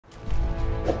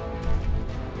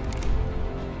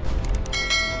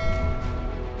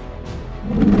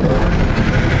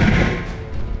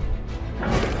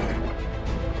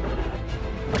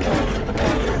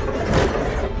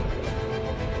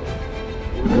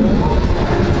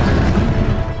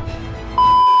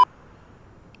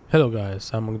Hello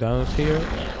guys, AmongDinos here.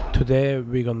 Today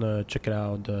we're gonna check it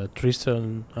out the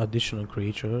Tristan additional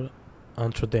creature,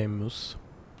 Antrodemus.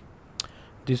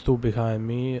 These two behind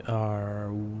me are,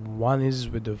 one is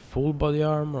with the full body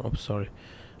armor,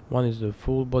 one is the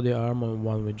full body armor and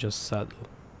one with just saddle.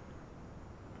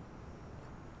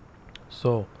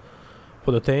 So,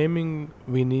 for the taming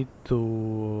we need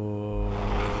to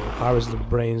harvest the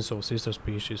brains of sister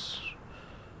species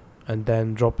and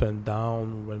then drop them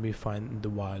down when we find the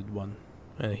wild one,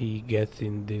 and he gets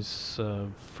in this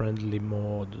friendly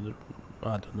mode,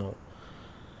 I don't know,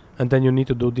 and then you need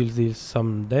to do this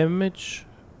some damage,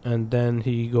 and then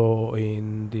he go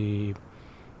in the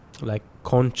like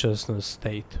consciousness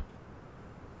state.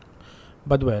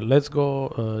 But well, let's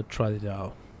go try it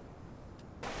out.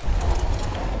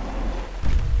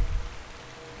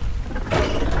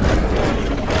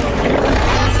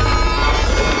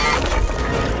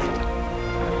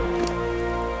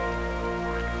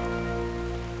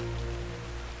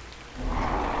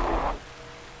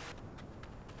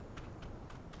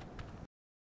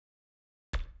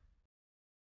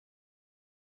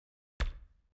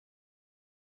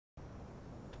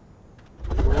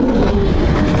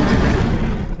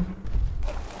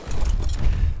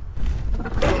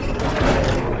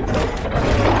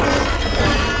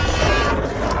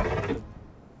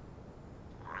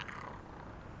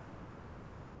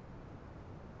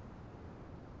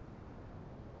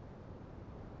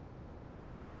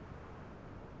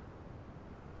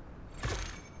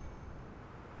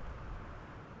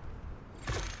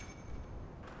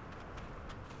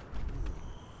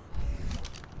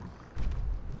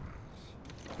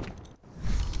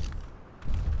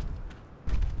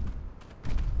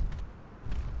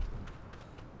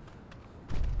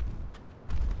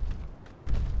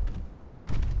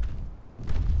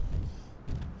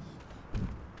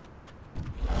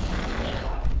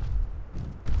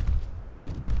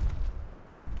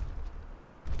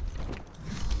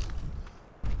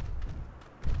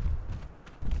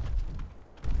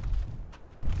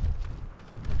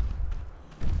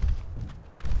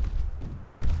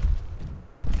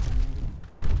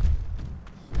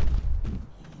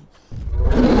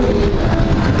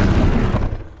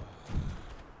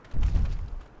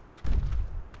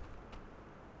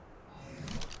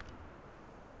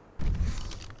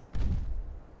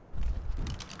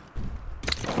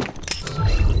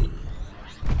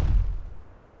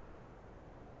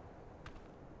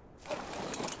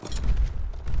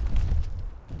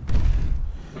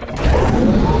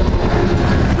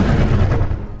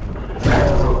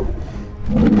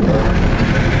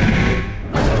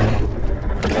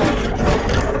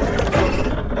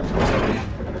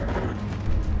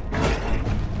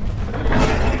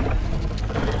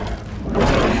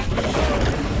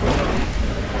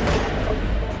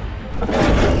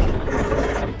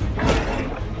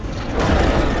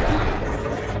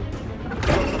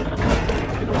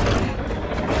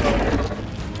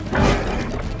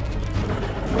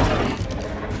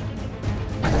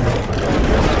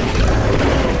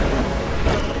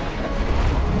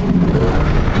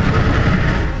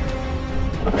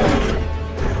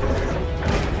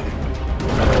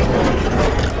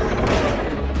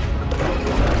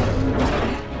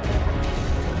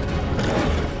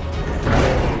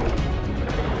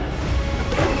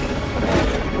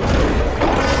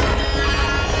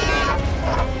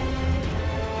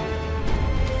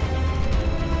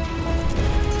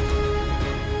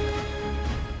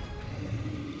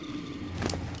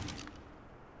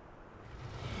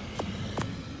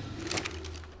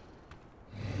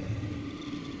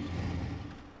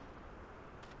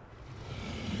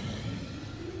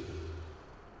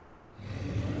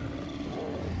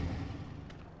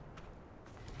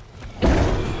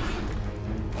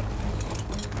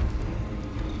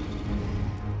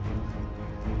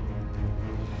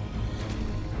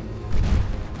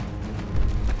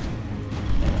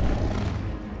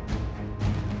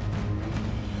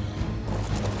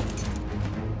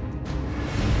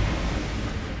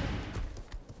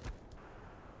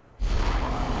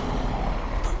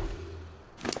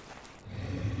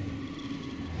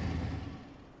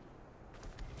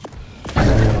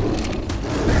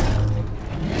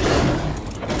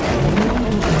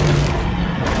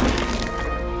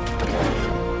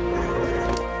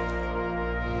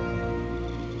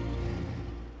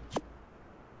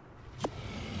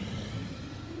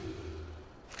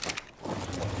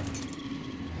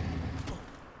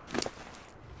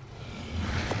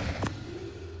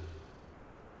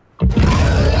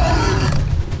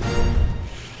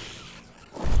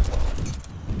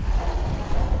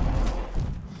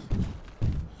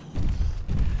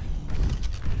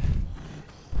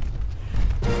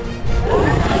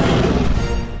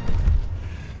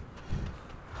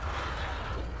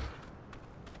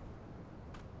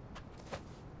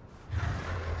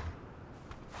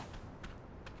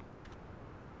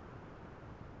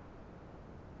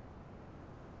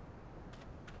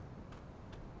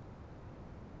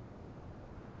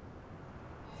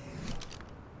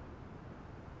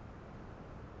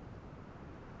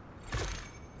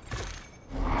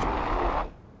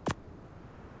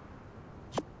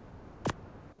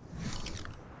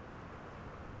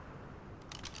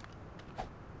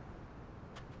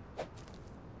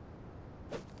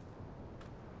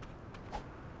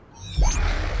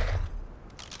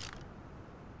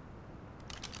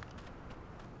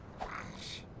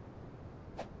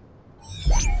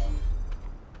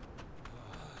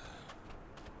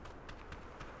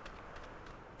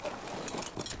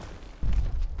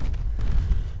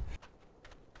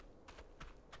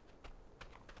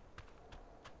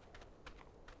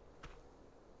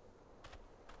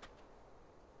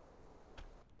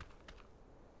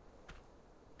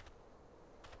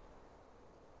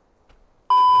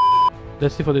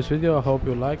 That's it for this video. I hope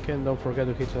you like it, and don't forget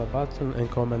to hit that button and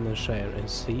comment and share, and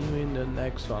see you in the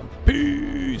next one.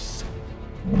 Peace.